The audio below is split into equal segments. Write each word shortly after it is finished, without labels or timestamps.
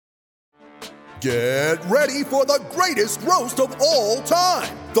Get ready for the greatest roast of all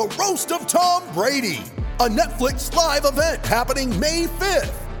time, the Roast of Tom Brady, a Netflix live event happening May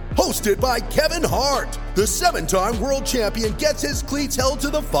 5th. Hosted by Kevin Hart, the 7-time world champion gets his cleats held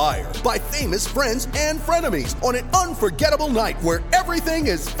to the fire by famous friends and frenemies on an unforgettable night where everything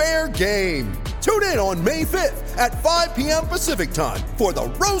is fair game. Tune in on May 5th at 5 p.m. Pacific time for the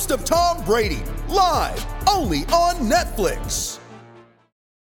Roast of Tom Brady, live only on Netflix.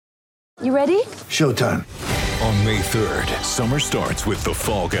 You ready? Showtime. On May 3rd, summer starts with The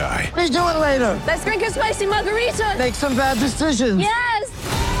Fall Guy. Let's do it later. Let's drink a spicy margarita. Make some bad decisions. Yes!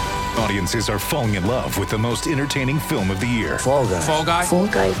 Audiences are falling in love with the most entertaining film of the year. Fall Guy. Fall Guy? Fall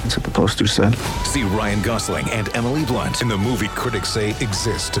Guy. That's what the poster said. See Ryan Gosling and Emily Blunt in the movie critics say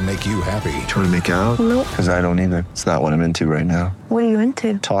exists to make you happy. Trying to make it out? Nope. Because I don't either. It's not what I'm into right now. What are you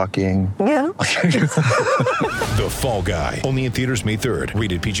into? Talking. Yeah. The Fall Guy. Only in theaters May 3rd.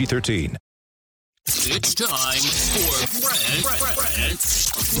 Rated PG-13. It's time for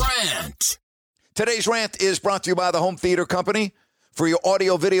Brent's Rant. Today's rant is brought to you by the Home Theater Company. For your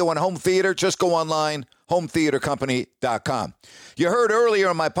audio, video, and home theater, just go online, hometheatercompany.com. You heard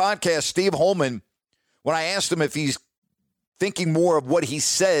earlier in my podcast, Steve Holman, when I asked him if he's thinking more of what he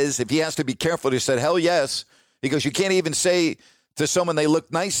says, if he has to be careful, he said, hell yes. He goes, you can't even say to someone they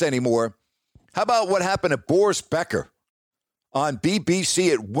look nice anymore. How about what happened to Boris Becker on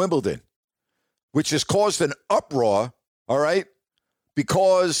BBC at Wimbledon, which has caused an uproar, all right,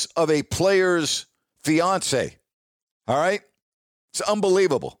 because of a player's fiance, all right? It's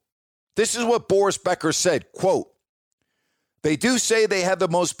unbelievable. This is what Boris Becker said, quote, "They do say they have the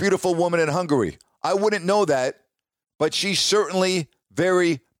most beautiful woman in Hungary. I wouldn't know that, but she's certainly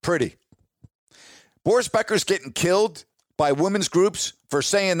very pretty." Boris Becker's getting killed by women's groups for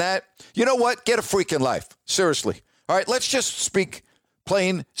saying that. You know what? Get a freaking life. Seriously. All right, let's just speak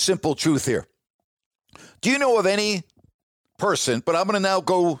plain, simple truth here. Do you know of any person, but I'm going to now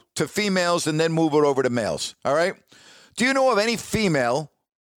go to females and then move it over to males, all right? Do you know of any female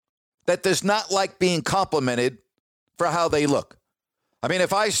that does not like being complimented for how they look? I mean,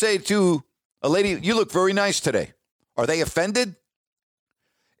 if I say to a lady, you look very nice today, are they offended?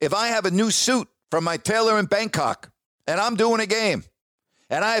 If I have a new suit from my tailor in Bangkok and I'm doing a game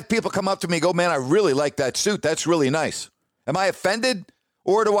and I have people come up to me and go, man, I really like that suit. That's really nice. Am I offended?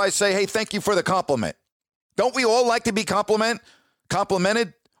 Or do I say, hey, thank you for the compliment? Don't we all like to be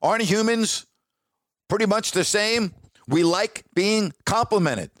complimented? Aren't humans pretty much the same? We like being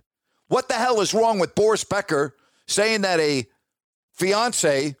complimented. What the hell is wrong with Boris Becker saying that a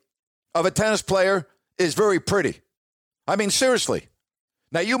fiance of a tennis player is very pretty? I mean, seriously.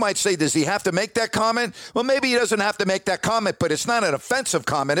 Now, you might say, does he have to make that comment? Well, maybe he doesn't have to make that comment, but it's not an offensive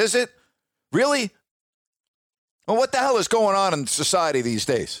comment, is it? Really? Well, what the hell is going on in society these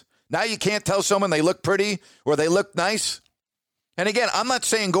days? Now you can't tell someone they look pretty or they look nice? And again, I'm not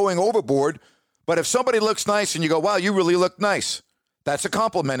saying going overboard, but if somebody looks nice and you go, wow, you really look nice, that's a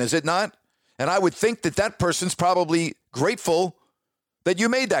compliment, is it not? And I would think that that person's probably grateful that you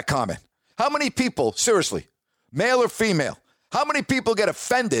made that comment. How many people, seriously, male or female, how many people get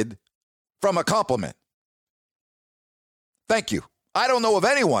offended from a compliment? Thank you. I don't know of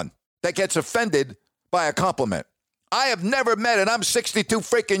anyone that gets offended by a compliment. I have never met, and I'm 62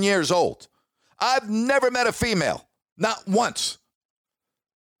 freaking years old. I've never met a female, not once,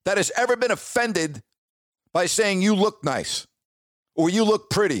 that has ever been offended by saying you look nice or you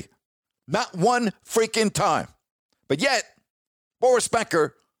look pretty. Not one freaking time. But yet, Boris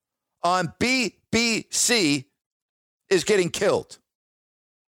Becker on BBC is getting killed.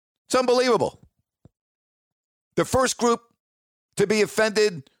 It's unbelievable. The first group to be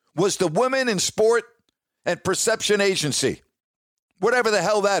offended was the Women in Sport and Perception Agency, whatever the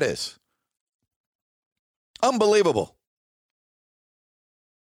hell that is. Unbelievable.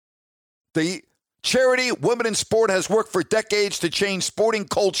 The charity Women in Sport has worked for decades to change sporting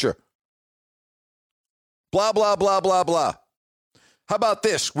culture. Blah, blah, blah, blah, blah. How about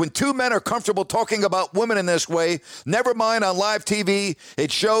this? When two men are comfortable talking about women in this way, never mind on live TV,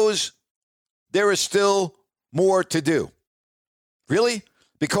 it shows there is still more to do. Really?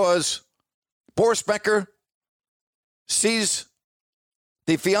 Because Boris Becker sees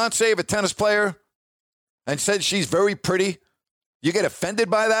the fiancée of a tennis player and said she's very pretty. You get offended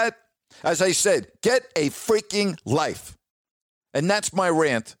by that? As I said, get a freaking life. And that's my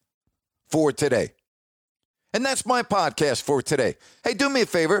rant for today. And that's my podcast for today. Hey, do me a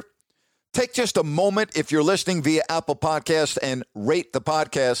favor. take just a moment if you're listening via Apple Podcast and rate the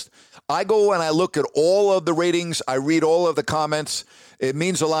podcast. I go and I look at all of the ratings. I read all of the comments. It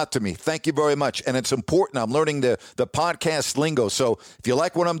means a lot to me. Thank you very much. And it's important. I'm learning the podcast lingo. So if you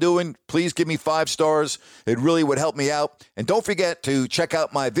like what I'm doing, please give me 5 stars. It really would help me out. And don't forget to check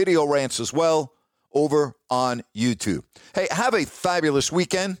out my video rants as well over on YouTube. Hey, have a fabulous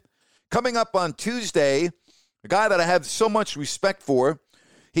weekend. Coming up on Tuesday, a guy that I have so much respect for.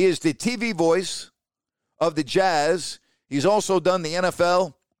 He is the TV voice of the Jazz. He's also done the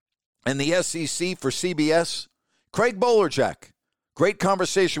NFL and the SEC for CBS. Craig Bolerjack. Great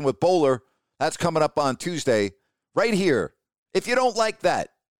conversation with Bowler. That's coming up on Tuesday right here. If you don't like that,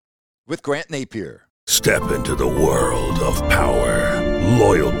 with Grant Napier. Step into the world of power,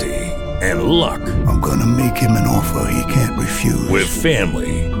 loyalty, and luck. I'm going to make him an offer he can't refuse. With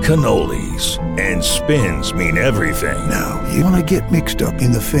family, cannolis, and spins mean everything. Now, you want to get mixed up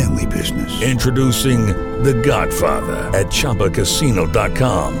in the family business. Introducing The Godfather at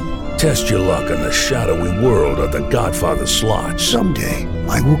ChumbaCasino.com. Test your luck in the shadowy world of The Godfather slot. Someday,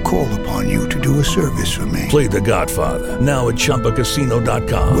 I will call upon you to do a service for me. Play The Godfather, now at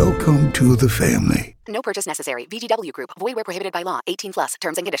ChumbaCasino.com. Welcome to the family. No purchase necessary. VGW Group. Void where prohibited by law. 18+.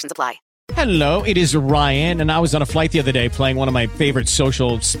 Terms and conditions apply. Hello, it is Ryan, and I was on a flight the other day playing one of my favorite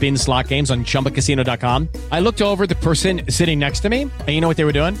social spin slot games on ChumbaCasino.com. I looked over at the person sitting next to me, and you know what they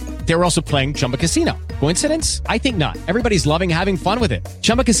were doing? They were also playing Chumba Casino. Coincidence? I think not. Everybody's loving having fun with it.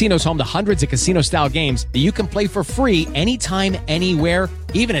 Chumba Casino is home to hundreds of casino-style games that you can play for free anytime, anywhere,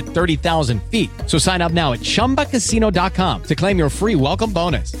 even at 30,000 feet. So sign up now at ChumbaCasino.com to claim your free welcome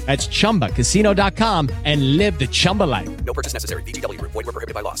bonus. That's ChumbaCasino.com and live the Chumba life. No purchase necessary. VGW Group. Void where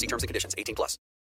prohibited by law. See terms and conditions. 18+.